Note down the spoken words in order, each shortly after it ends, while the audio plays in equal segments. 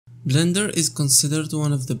Blender is considered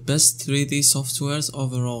one of the best 3D softwares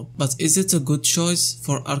overall, but is it a good choice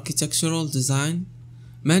for architectural design?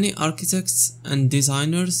 Many architects and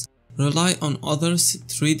designers rely on other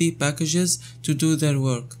 3D packages to do their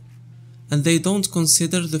work, and they don't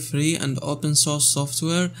consider the free and open source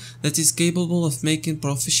software that is capable of making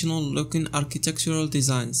professional looking architectural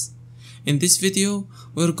designs. In this video,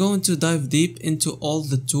 we're going to dive deep into all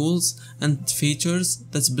the tools and features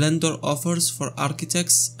that Blender offers for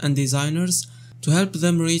architects and designers to help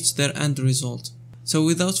them reach their end result. So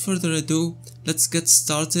without further ado, let's get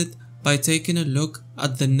started by taking a look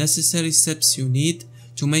at the necessary steps you need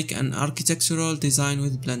to make an architectural design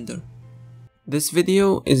with Blender. This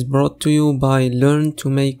video is brought to you by Learn to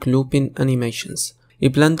Make Looping Animations, a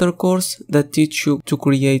Blender course that teaches you to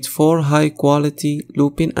create 4 high-quality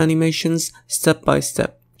looping animations step by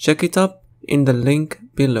step. Check it out in the link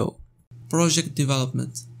below. Project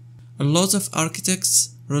development. A lot of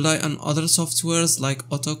architects rely on other softwares like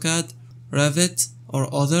AutoCAD, Revit,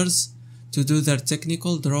 or others to do their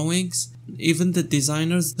technical drawings, even the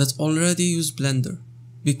designers that already use Blender,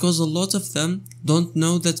 because a lot of them don't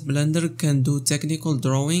know that Blender can do technical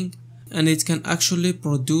drawing and it can actually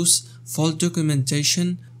produce full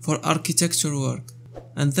documentation for architecture work,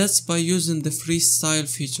 and that's by using the Freestyle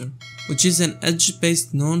feature, which is an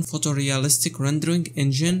edge-based non-photorealistic rendering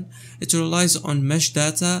engine. It relies on mesh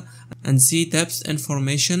data and Z-depth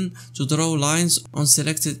information to draw lines on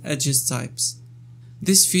selected edges types.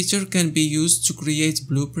 This feature can be used to create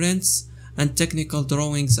blueprints and technical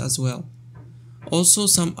drawings as well. Also,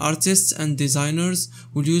 some artists and designers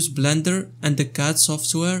will use Blender and the CAD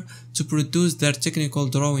software to produce their technical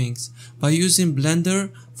drawings by using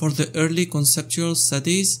Blender for the early conceptual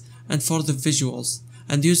studies and for the visuals,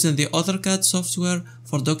 and using the other CAD software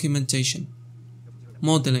for documentation.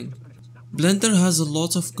 Modeling. Blender has a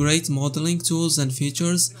lot of great modeling tools and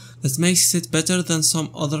features that makes it better than some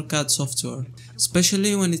other CAD software,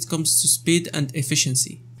 especially when it comes to speed and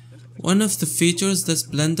efficiency. One of the features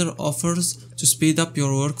that Blender offers to speed up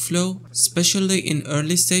your workflow, especially in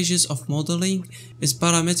early stages of modeling, is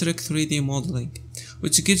parametric 3D modeling,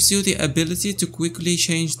 which gives you the ability to quickly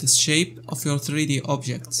change the shape of your 3D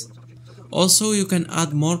objects. Also, you can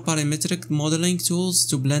add more parametric modeling tools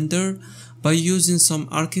to Blender by using some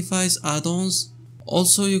Archify add-ons.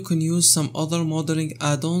 Also, you can use some other modeling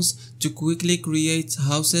add-ons to quickly create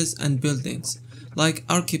houses and buildings, like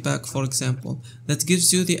Archipack for example, that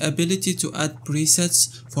gives you the ability to add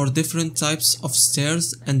presets for different types of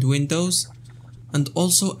stairs and windows, and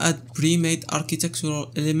also add pre-made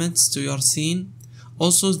architectural elements to your scene.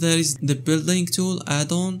 Also, there is the Building Tool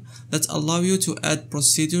add-on that allow you to add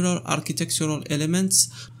procedural architectural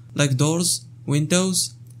elements like doors,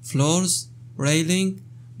 windows, floors, railing,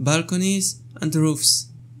 balconies, and roofs,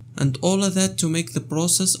 and all of that to make the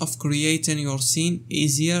process of creating your scene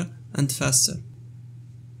easier and faster.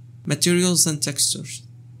 Materials and textures.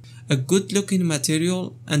 A good looking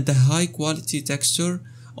material and a high quality texture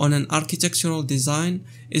on an architectural design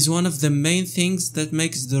is one of the main things that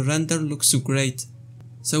makes the render look so great.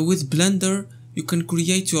 So with Blender, you can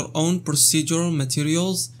create your own procedural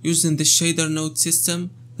materials using the shader node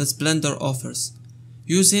system that Blender offers.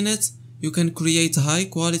 Using it, you can create high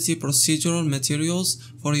quality procedural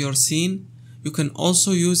materials for your scene. You can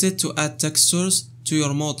also use it to add textures to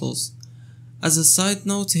your models. As a side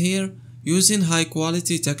note here, using high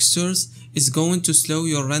quality textures is going to slow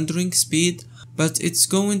your rendering speed, but it's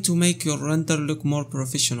going to make your render look more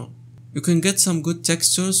professional. You can get some good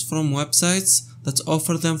textures from websites that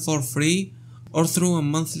offer them for free or through a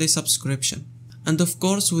monthly subscription. And of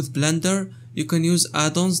course, with Blender, you can use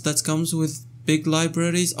add-ons that comes with big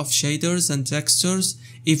libraries of shaders and textures,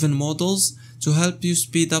 even models, to help you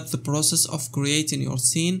speed up the process of creating your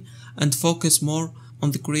scene and focus more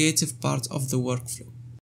on the creative part of the workflow.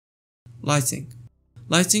 Lighting.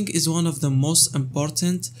 Lighting is one of the most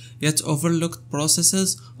important yet overlooked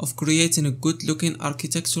processes of creating a good looking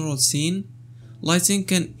architectural scene. Lighting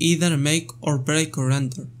can either make or break a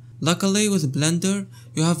render. Luckily with Blender,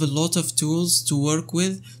 you have a lot of tools to work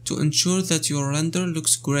with to ensure that your render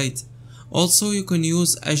looks great. Also, you can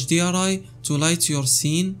use HDRI to light your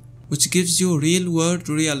scene, which gives you real-world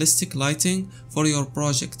realistic lighting for your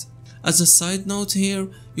project. As a side note here,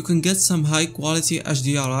 you can get some high quality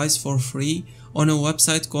HDRIs for free on a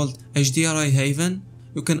website called HDRI Haven.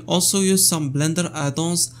 You can also use some Blender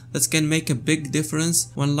add-ons that can make a big difference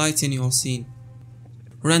when lighting your scene.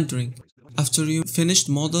 Rendering. After you finished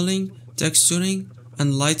modeling, texturing,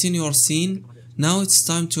 and lighting your scene, now it's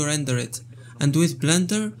time to render it. And with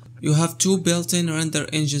Blender, you have 2 built-in render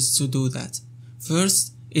engines to do that.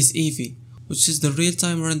 First is Eevee, which is the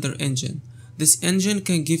real-time render engine. This engine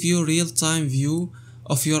can give you a real-time view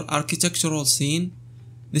of your architectural scene.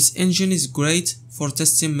 This engine is great for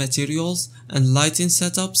testing materials and lighting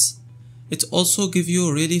setups. It also gives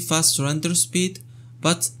you really fast render speed,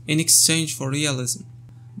 but in exchange for realism.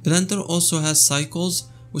 Blender also has Cycles,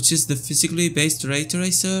 which is the physically based ray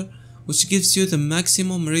tracer, which gives you the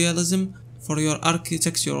maximum realism for your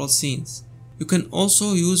architectural scenes. You can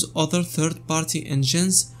also use other third-party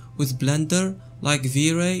engines with Blender like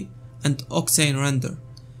V-Ray and Octane Render.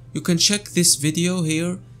 You can check this video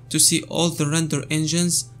here to see all the render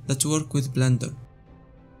engines that work with Blender.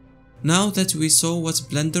 Now that we saw what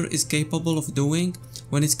Blender is capable of doing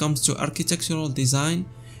when it comes to architectural design,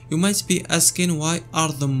 you might be asking why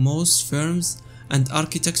are the most firms and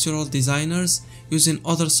architectural designers using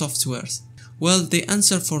other softwares? Well, the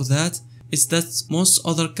answer for that is that most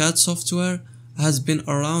other CAD software has been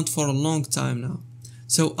around for a long time now.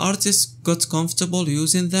 So artists got comfortable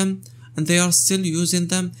using them and they are still using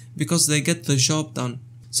them because they get the job done.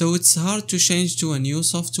 So it's hard to change to a new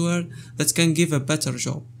software that can give a better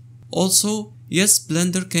job. Also, yes,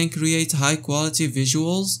 Blender can create high quality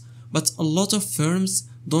visuals, but a lot of firms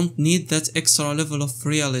don't need that extra level of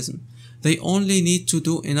realism. They only need to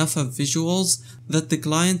do enough of visuals that the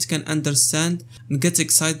client can understand and get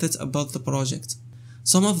excited about the project.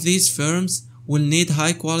 Some of these firms will need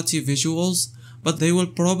high quality visuals, but they will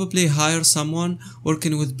probably hire someone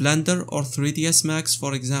working with Blender or 3ds Max,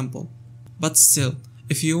 for example. But still,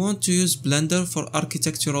 if you want to use Blender for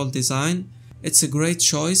architectural design, it's a great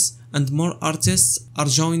choice and more artists are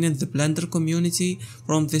joining the Blender community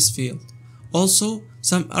from this field. Also,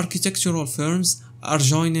 some architectural firms are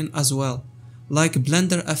joining as well, like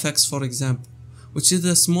Blender FX for example, which is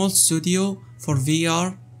a small studio for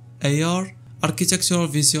VR, AR, architectural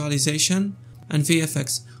visualization, and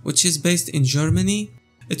VFX, which is based in Germany.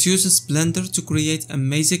 It uses Blender to create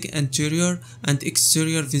amazing interior and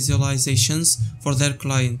exterior visualizations for their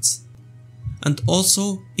clients. And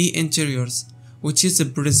also E-Interiors, which is a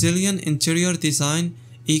Brazilian interior design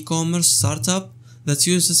e-commerce startup that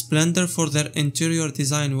uses Blender for their interior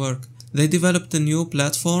design work. They developed a new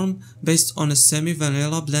platform based on a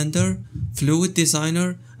semi-vanilla Blender, Fluid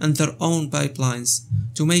Designer, and their own pipelines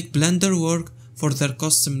to make Blender work for their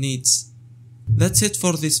custom needs. That's it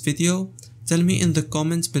for this video. Tell me in the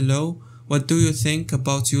comments below what do you think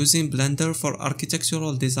about using Blender for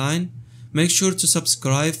architectural design. Make sure to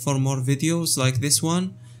subscribe for more videos like this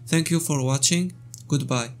one. Thank you for watching.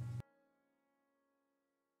 Goodbye.